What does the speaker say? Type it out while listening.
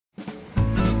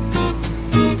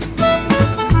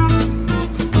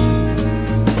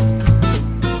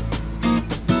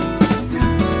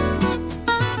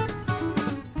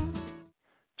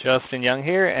Justin Young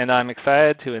here, and I'm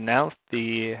excited to announce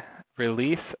the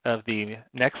release of the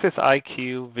Nexus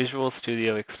IQ Visual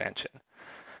Studio extension.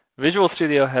 Visual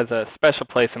Studio has a special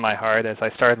place in my heart as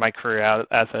I started my career out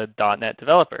as a .NET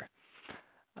developer.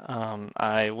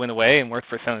 I went away and worked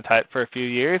for Sonatype for a few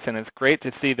years, and it's great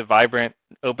to see the vibrant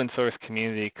open source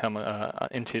community come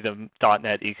into the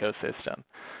 .NET ecosystem.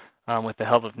 With the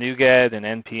help of NuGet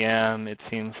and NPM, it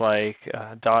seems like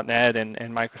 .NET and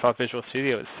Microsoft Visual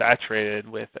Studio is saturated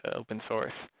with open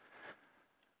source.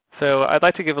 So I'd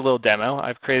like to give a little demo.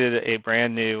 I've created a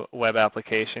brand new web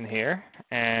application here,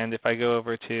 and if I go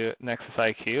over to Nexus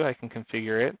IQ, I can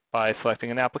configure it by selecting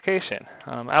an application.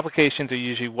 Applications are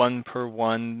usually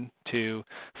one-per-one to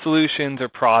solutions or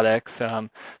products.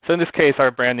 So in this case,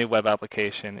 our brand new web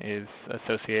application is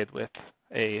associated with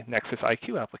a Nexus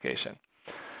IQ application.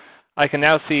 I can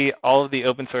now see all of the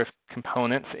open source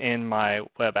components in my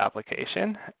web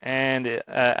application, and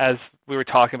as we were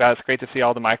talking about, it's great to see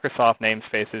all the Microsoft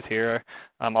namespaces here,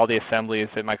 all the assemblies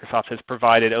that Microsoft has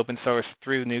provided open source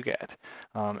through NuGet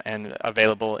and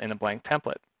available in a blank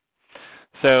template.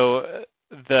 So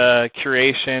the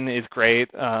curation is great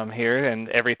here, and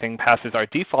everything passes our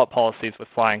default policies with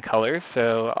flying colors.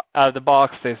 So out of the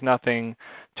box, there's nothing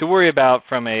to worry about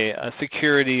from a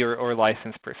security or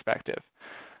license perspective.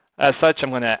 As such, I'm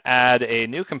going to add a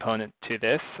new component to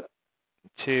this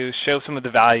to show some of the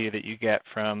value that you get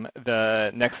from the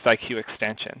Nexus IQ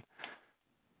extension.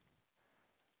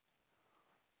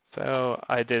 So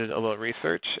I did a little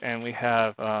research, and we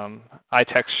have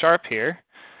iText here,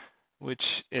 which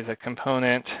is a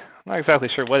component. I'm not exactly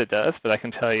sure what it does, but I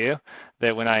can tell you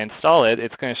that when I install it,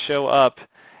 it's going to show up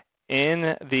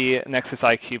in the Nexus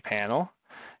IQ panel,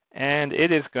 and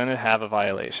it is going to have a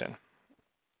violation.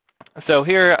 So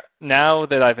here, now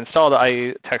that I've installed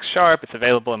iText, it's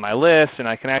available in my list, and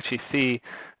I can actually see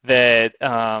that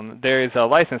there is a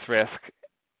license risk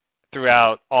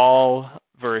throughout all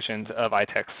versions of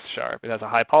iText. It has a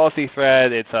high policy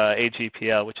thread. It's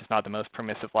AGPL, which is not the most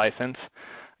permissive license.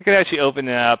 I could actually open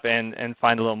it up and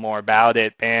find a little more about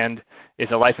it. Band is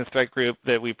a license threat group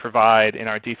that we provide in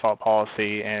our default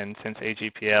policy, and since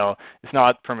AGPL is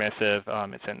not permissive,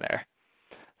 it's in there.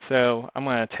 So I'm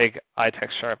going to take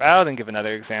iText out and give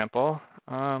another example.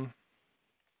 So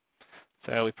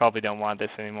we probably don't want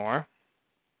this anymore.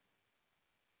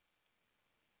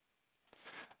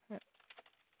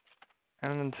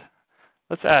 And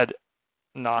let's add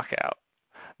Knockout.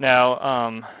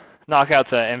 Now, Knockout's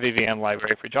an MVVM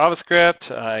library for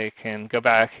JavaScript. I can go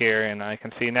back here and I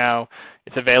can see now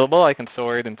it's available. I can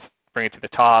sort and bring it to the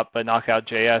top, but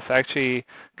Knockout.js actually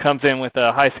comes in with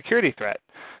a high security threat.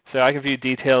 So I can view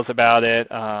details about it,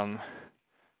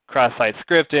 cross-site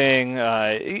scripting.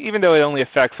 Even though it only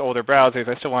affects older browsers,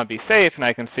 I still want to be safe, and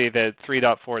I can see that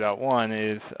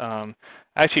 3.4.1 is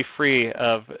actually free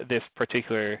of this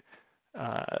particular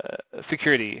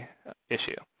security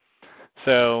issue.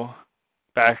 So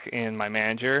back in my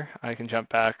manager, I can jump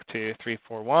back to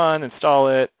 3.4.1, install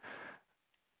it,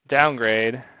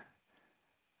 downgrade,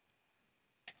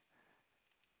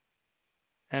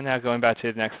 and now going back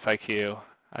to the Nexus IQ,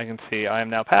 I can see I am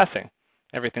now passing.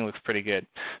 Everything looks pretty good.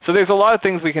 So there's a lot of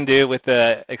things we can do with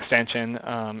the extension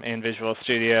in Visual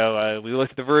Studio. We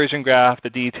looked at the version graph, the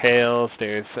details.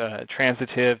 There's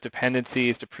transitive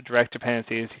dependencies, direct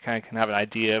dependencies. You kind of can have an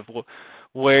idea of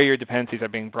where your dependencies are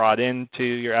being brought into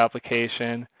your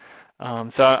application.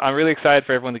 So I'm really excited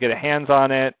for everyone to get a hands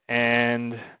on it.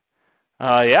 And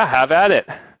yeah, have at it.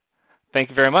 Thank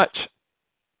you very much.